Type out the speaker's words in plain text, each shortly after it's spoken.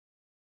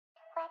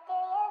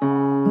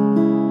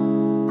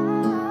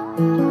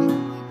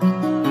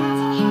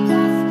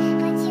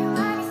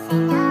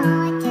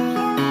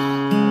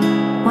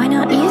Why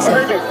not use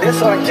it?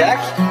 This on Jack?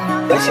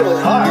 That shit was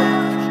hard.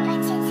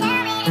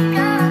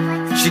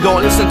 She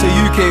don't listen to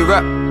UK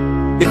rap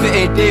if it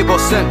ain't Dave or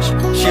Cinch.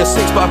 She a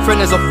 6 but her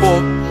friend is a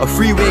 4. A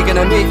freeway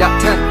gonna make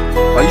that 10.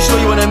 Are you sure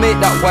you wanna make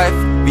that wife?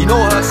 We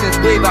know her since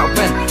way back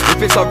when.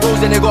 If it's a Rose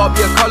then it gotta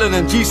be a Cullen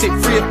and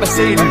G6 free of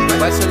Mercedes.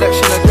 My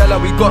selection of gala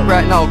we got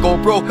right now, go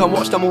broke and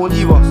watch them all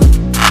leave us.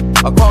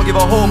 I can't give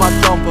her home my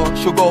jumper,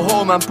 she'll go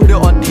home and put it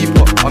on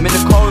deeper. I'm in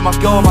the car with my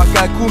girl, my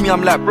guy call me,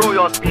 I'm like bro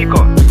you're on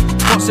speaker.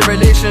 Toxic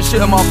relationship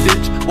with my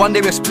bitch, one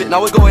day we're split,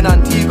 now we're going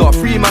Antigua.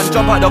 3 man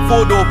jump out the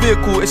 4-door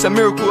vehicle, it's a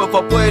miracle if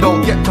a boy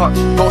don't get touched.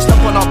 Don't step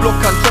on our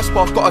block and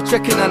trespass, gotta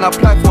check in and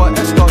apply for an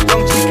Esther.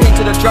 Young G came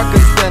to the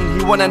Dragons Den,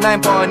 he won a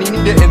 9 bar and he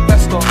needed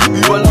investor.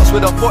 We were lost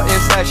with a foot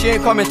inside, she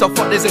ain't coming to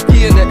fuck, there's a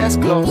key in the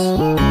S-Class.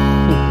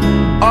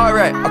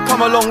 Alright, I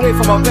come a long way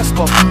from my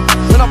Vespa.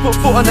 When I put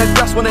foot on the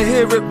gas, wanna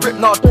hear it rip,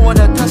 now I don't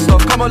wanna test her.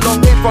 Come a long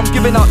way from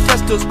giving out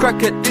testers,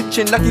 crackhead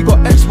itching like he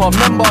got eczema.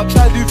 Remember I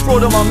tried to do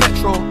fraud on my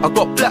metro, I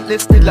got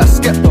blacklisted like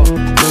Skepta.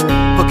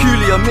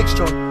 Peculiar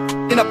mixture,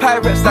 in a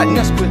pirates like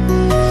Nesquik.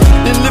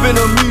 Been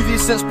living on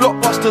movies since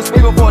blockbusters,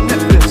 way before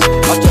Netflix.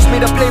 I just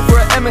made a play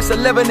for an MS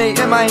 11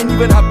 AM, I ain't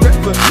even had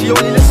breakfast. She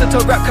only listen to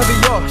rap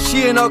caviar,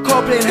 she in her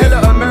car playing hella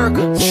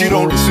American. She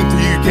don't listen to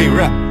UK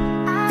rap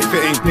if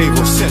it ain't Dave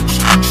or Cinch.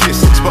 She a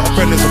 6 but her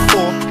friend is a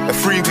 4. A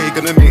freeway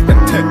gonna make that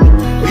 10.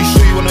 Are you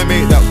sure you wanna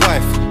make that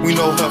wife? We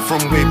know her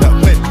from way back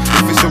when.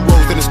 If it's a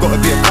Rose then it's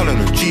gotta be a Cullen,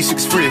 a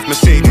G6 free of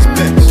Mercedes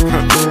Benz.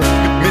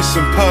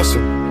 Missing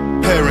person,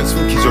 parents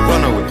think he's a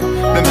runaway.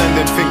 The man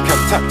then think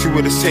I've tapped you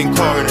with the same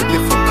car in a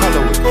different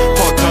colorway.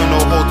 Can't turn no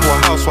hoe to a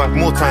housewife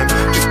more time,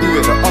 just do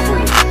it the other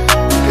way.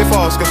 If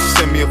I ask her to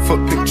send me a foot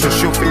picture,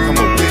 she'll think I'm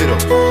a weirdo.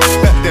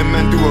 Back then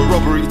man do a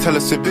robbery, tell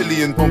a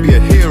civilian don't be a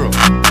hero.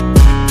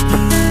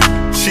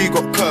 She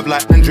got curved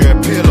like Andrea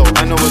Pirlo.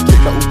 I know a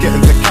chick that will get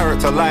into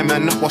character line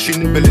man, not while she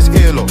nibble his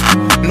earlobe.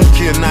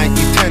 Nokia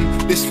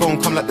 9010, this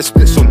phone come like the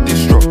splits on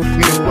distro.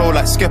 Me and bro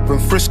like Skep and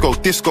Frisco,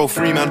 disco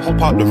 3 man hop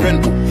out the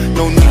rental.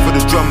 No need for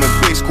the drum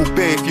and bass, cool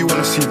bay if you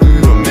wanna see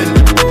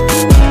rudimental.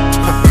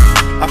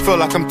 I feel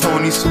like I'm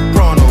Tony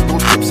Soprano, go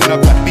tips in a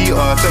black beater.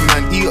 It's a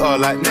man eater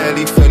like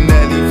Nelly for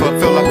Nelly.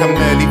 Feel like I'm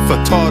Nelly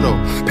Furtado.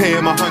 Pay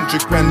him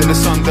 100 grand in the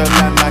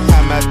Sunderland like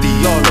I'm at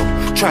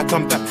Diallo. Try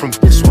come back from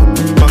this one,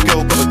 my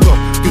girl got a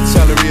job, good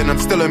salary and I'm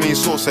still a main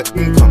source of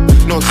income.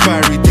 No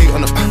expiry date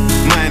on a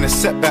mine, a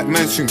setback,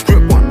 man soon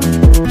grip one.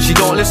 She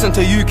don't listen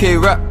to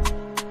UK rap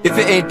if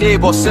it ain't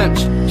Dave or Cinch.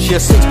 She a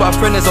 6 but her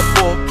friend is a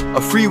 4.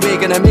 A freeway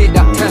gonna make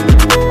that 10.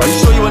 Are you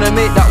sure you wanna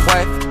make that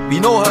wife? We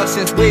know her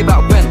since way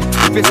back when.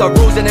 If it's a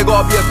Rose then it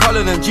gotta be a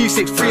Cullen and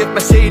G6 free of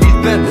Mercedes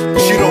Benz.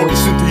 She don't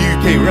listen to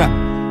UK rap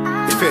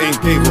if it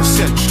ain't Dave or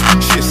Cinch.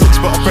 She a 6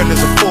 but her friend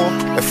is a 4.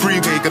 A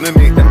freeway gonna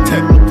make that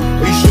 10.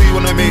 Are you sure you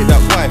wanna make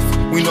that wife?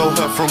 We know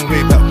her from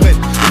way back when.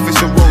 If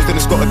it's a Rose then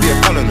it's gotta be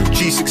a Cullen and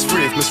G6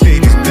 free of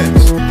Mercedes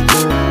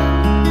Benz.